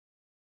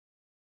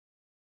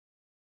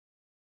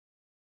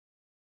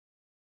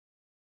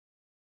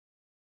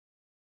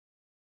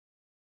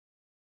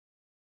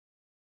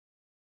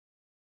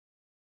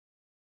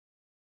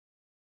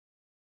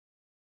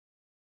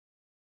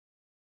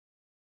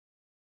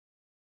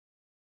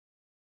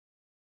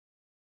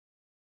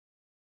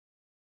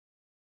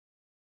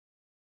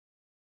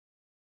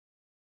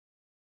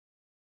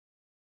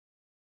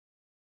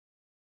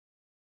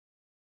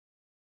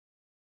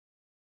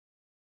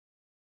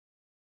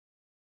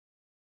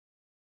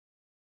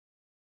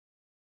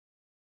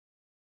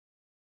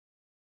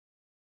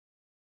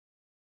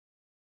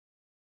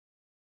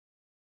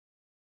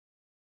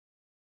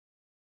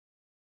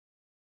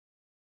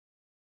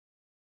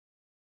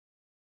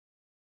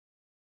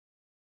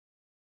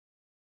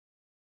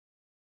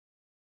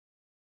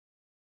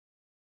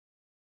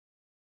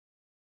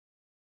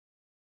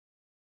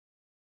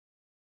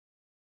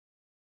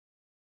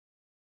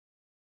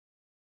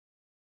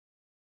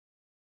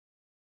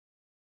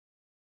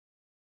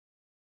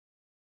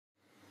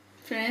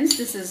Friends,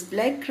 this is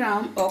black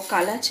gram or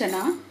kala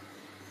chana,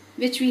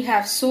 which we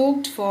have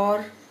soaked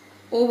for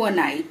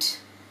overnight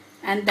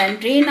and then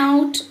drain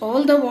out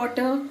all the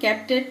water,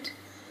 kept it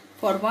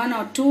for 1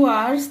 or 2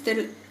 hours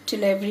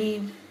till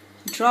every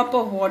drop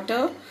of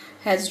water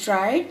has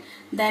dried.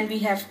 Then we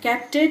have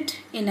kept it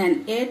in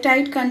an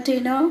airtight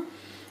container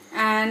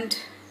and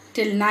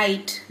till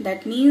night,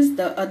 that means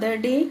the other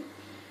day,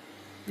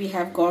 we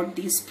have got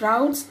these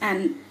sprouts,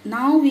 and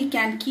now we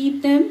can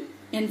keep them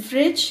in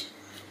fridge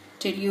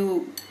till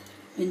you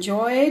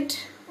enjoy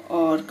it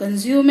or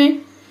consume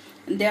it.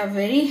 They are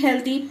very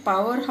healthy,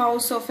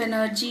 powerhouse of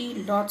energy,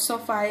 lots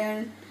of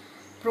iron,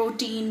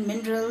 protein,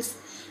 minerals,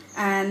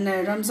 and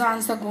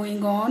Ramzans are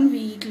going on. We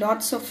eat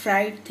lots of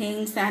fried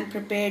things and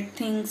prepared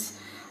things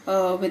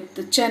with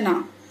the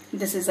chana.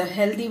 This is a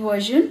healthy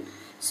version,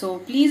 so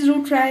please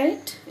do try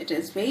it. It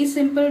is very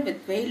simple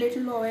with very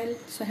little oil.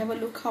 So have a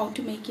look how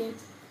to make it.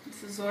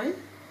 This is oil,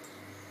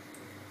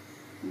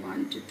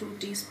 1 to 2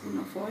 teaspoons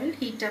of oil.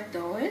 Heat up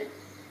the oil.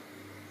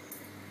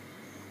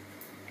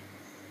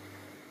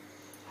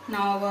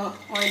 Now our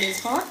oil is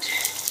hot.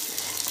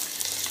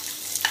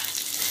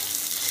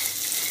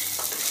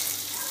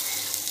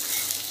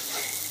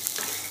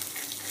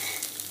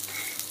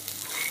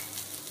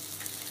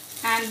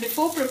 And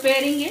before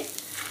preparing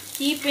it,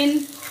 keep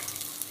in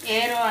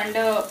air or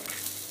under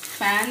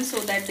fan so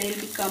that they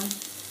will become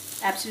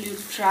absolute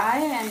dry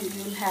and you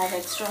will have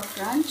extra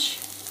crunch.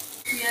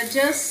 We are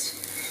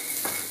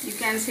just, you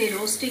can say,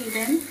 roasting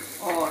them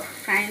or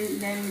frying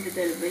them with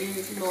a very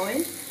little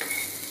oil.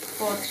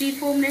 For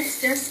 3-4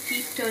 minutes, just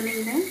keep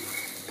turning them.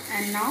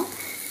 And now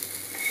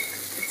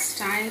it's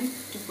time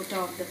to put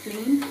off the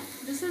flame.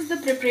 This is the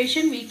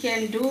preparation. We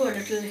can do a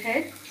little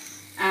ahead,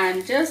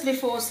 and just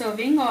before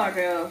serving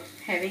or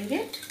having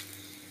it,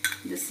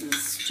 this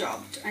is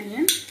chopped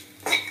onion.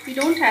 We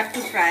don't have to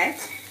fry,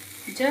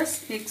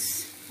 just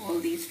mix all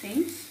these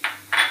things.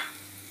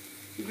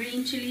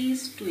 Green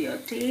chilies to your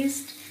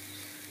taste,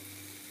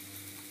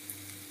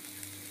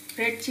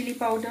 red chili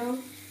powder,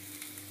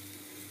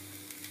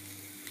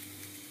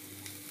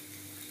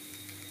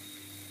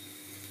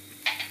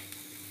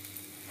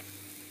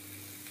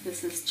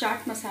 this is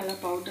chaat masala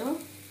powder.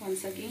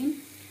 Once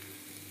again,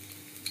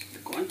 the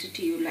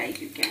quantity you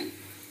like you can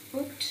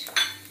put.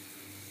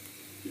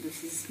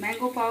 This is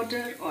mango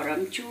powder or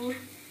amchur.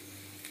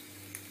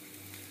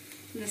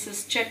 This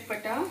is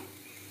chatpata,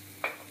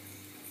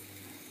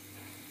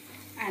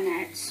 and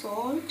add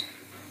salt.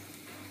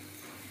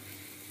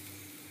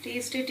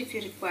 Taste it. If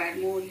you require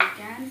more, you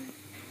can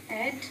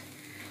add.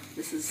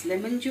 This is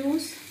lemon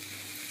juice.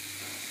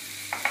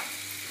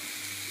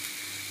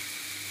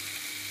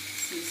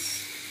 This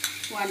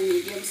is 1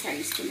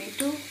 medium-sized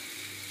tomato.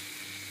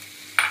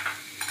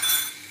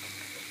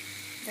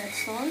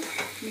 That's all.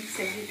 Mix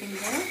everything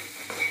there.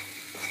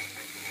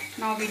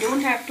 Now we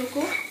don't have to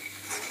cook.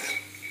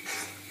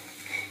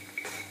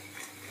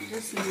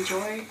 Just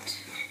enjoy it.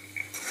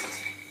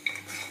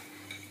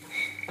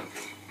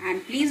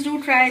 And please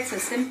do try. It's a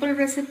simple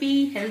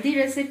recipe, healthy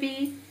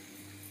recipe.